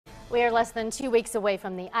We are less than 2 weeks away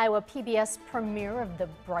from the Iowa PBS premiere of The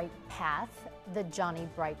Bright Path, the Johnny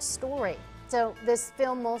Bright story. So this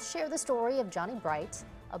film will share the story of Johnny Bright,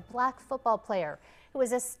 a black football player who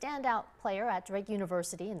was a standout player at Drake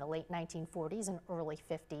University in the late 1940s and early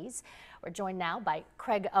 50s. We're joined now by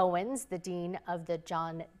Craig Owens, the Dean of the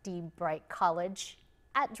John D. Bright College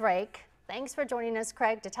at Drake. Thanks for joining us,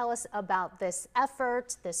 Craig, to tell us about this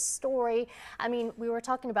effort, this story. I mean, we were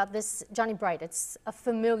talking about this, Johnny Bright. It's a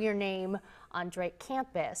familiar name on Drake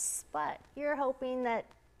campus, but you're hoping that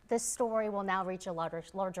this story will now reach a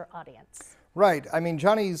larger audience. Right. I mean,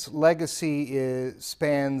 Johnny's legacy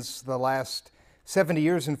spans the last 70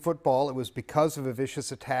 years in football. It was because of a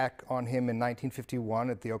vicious attack on him in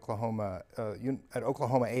 1951 at the Oklahoma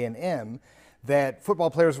A&M that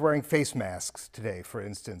football players are wearing face masks today, for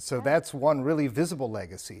instance. So that's one really visible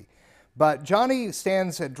legacy. But Johnny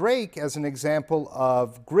stands at Drake as an example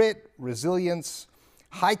of grit, resilience,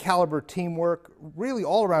 high caliber teamwork, really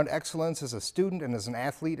all around excellence as a student and as an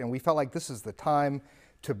athlete. And we felt like this is the time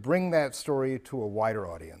to bring that story to a wider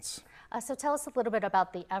audience. So tell us a little bit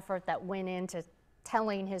about the effort that went into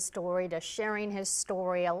telling his story, to sharing his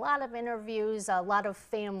story, a lot of interviews, a lot of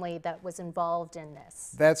family that was involved in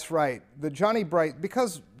this. That's right. The Johnny Bright,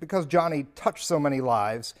 because Johnny touched so many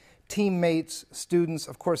lives, teammates, students,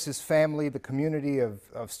 of course his family, the community of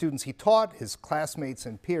students he taught, his classmates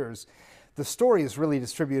and peers, the story is really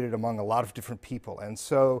distributed among a lot of different people. And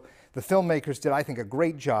so the filmmakers did, I think, a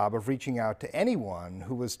great job of reaching out to anyone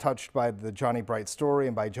who was touched by the Johnny Bright story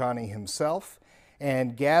and by Johnny himself,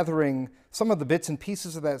 and gathering some of the bits and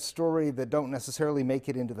pieces of that story that don't necessarily make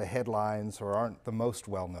it into the headlines or aren't the most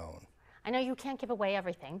well known. I know you can't give away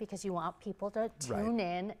everything because you want people to tune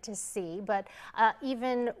in to see, but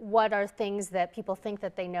even what are things that people think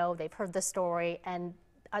that they know, they've heard the story, and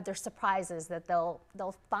are there surprises that they'll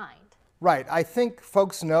find? Right. I think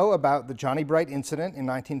folks know about the Johnny Bright incident in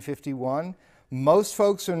 1951. Most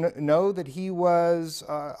folks know that he was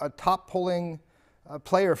a top polling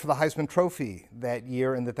player for the Heisman Trophy that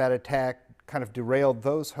year, and that attack kind of derailed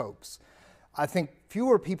those hopes. I think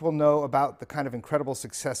fewer people know about the kind of incredible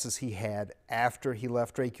successes he had after he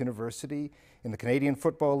left Drake University in the Canadian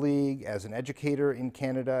Football League, as an educator in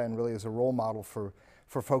Canada, and really as a role model for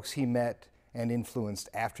folks he met and influenced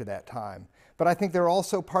after that time. But I think there are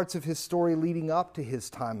also parts of his story leading up to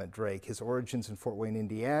his time at Drake, his origins in Fort Wayne,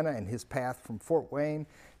 Indiana, and his path from Fort Wayne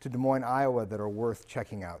to Des Moines, Iowa, that are worth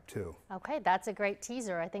checking out too. Okay, that's a great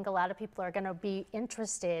teaser. I think a lot of people are going to be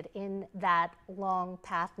interested in that long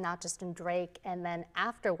path, not just in Drake and then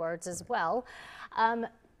afterwards as well. On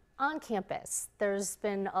campus, there's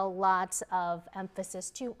been a lot of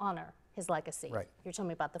emphasis to honor his legacy. Right. You're telling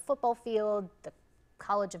me about the football field, the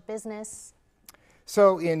College of Business.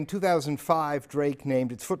 So in 2005, Drake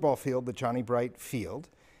named its football field the Johnny Bright Field.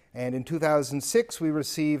 And in 2006, we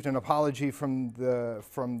received an apology from the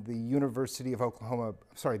University of Oklahoma,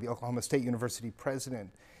 the Oklahoma State University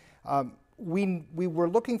president. We were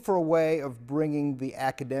looking for a way of bringing the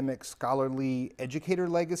academic, scholarly, educator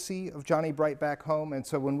legacy of Johnny Bright back home. And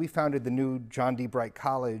so when we founded the new John D. Bright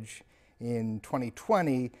College in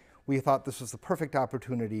 2020, we thought this was the perfect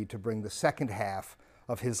opportunity to bring the second half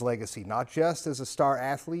of his legacy, not just as a star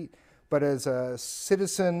athlete, but as a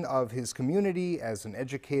citizen of his community, as an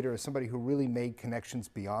educator, as somebody who really made connections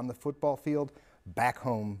beyond the football field back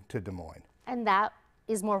home to Des Moines. And that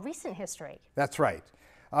is more recent history. That's right.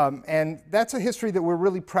 And that's a history that we're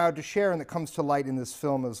really proud to share and that comes to light in this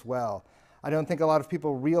film as well. I don't think a lot of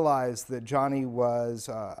people realize that Johnny was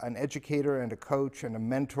an educator and a coach and a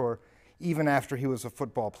mentor even after he was a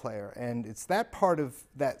football player. And it's that part of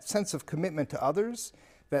that sense of commitment to others,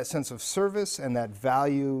 that sense of service, and that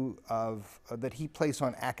value that he placed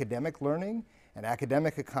on academic learning and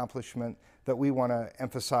academic accomplishment that we want to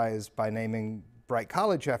emphasize by naming Bright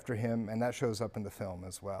College after him, and that shows up in the film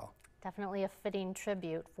as well. Definitely a fitting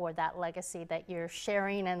tribute for that legacy that you're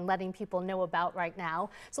sharing and letting people know about right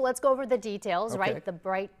now. So let's go over the details, right? The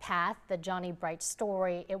Bright Path, the Johnny Bright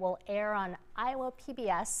story. It will air on Iowa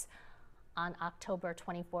PBS on October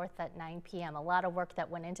 24th at 9 p.m. A lot of work that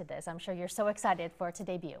went into this. I'm sure you're so excited for it to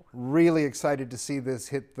debut. Really excited to see this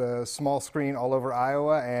hit the small screen all over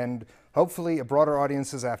Iowa, and hopefully a broader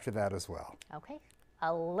audiences after that as well. Okay,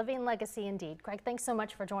 a living legacy indeed. Craig, thanks so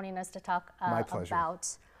much for joining us to talk about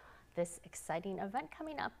this exciting event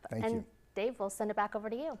coming up. Thank you. Dave, we'll send it back over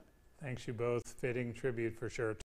to you. Thanks, you both. Fitting tribute for sure.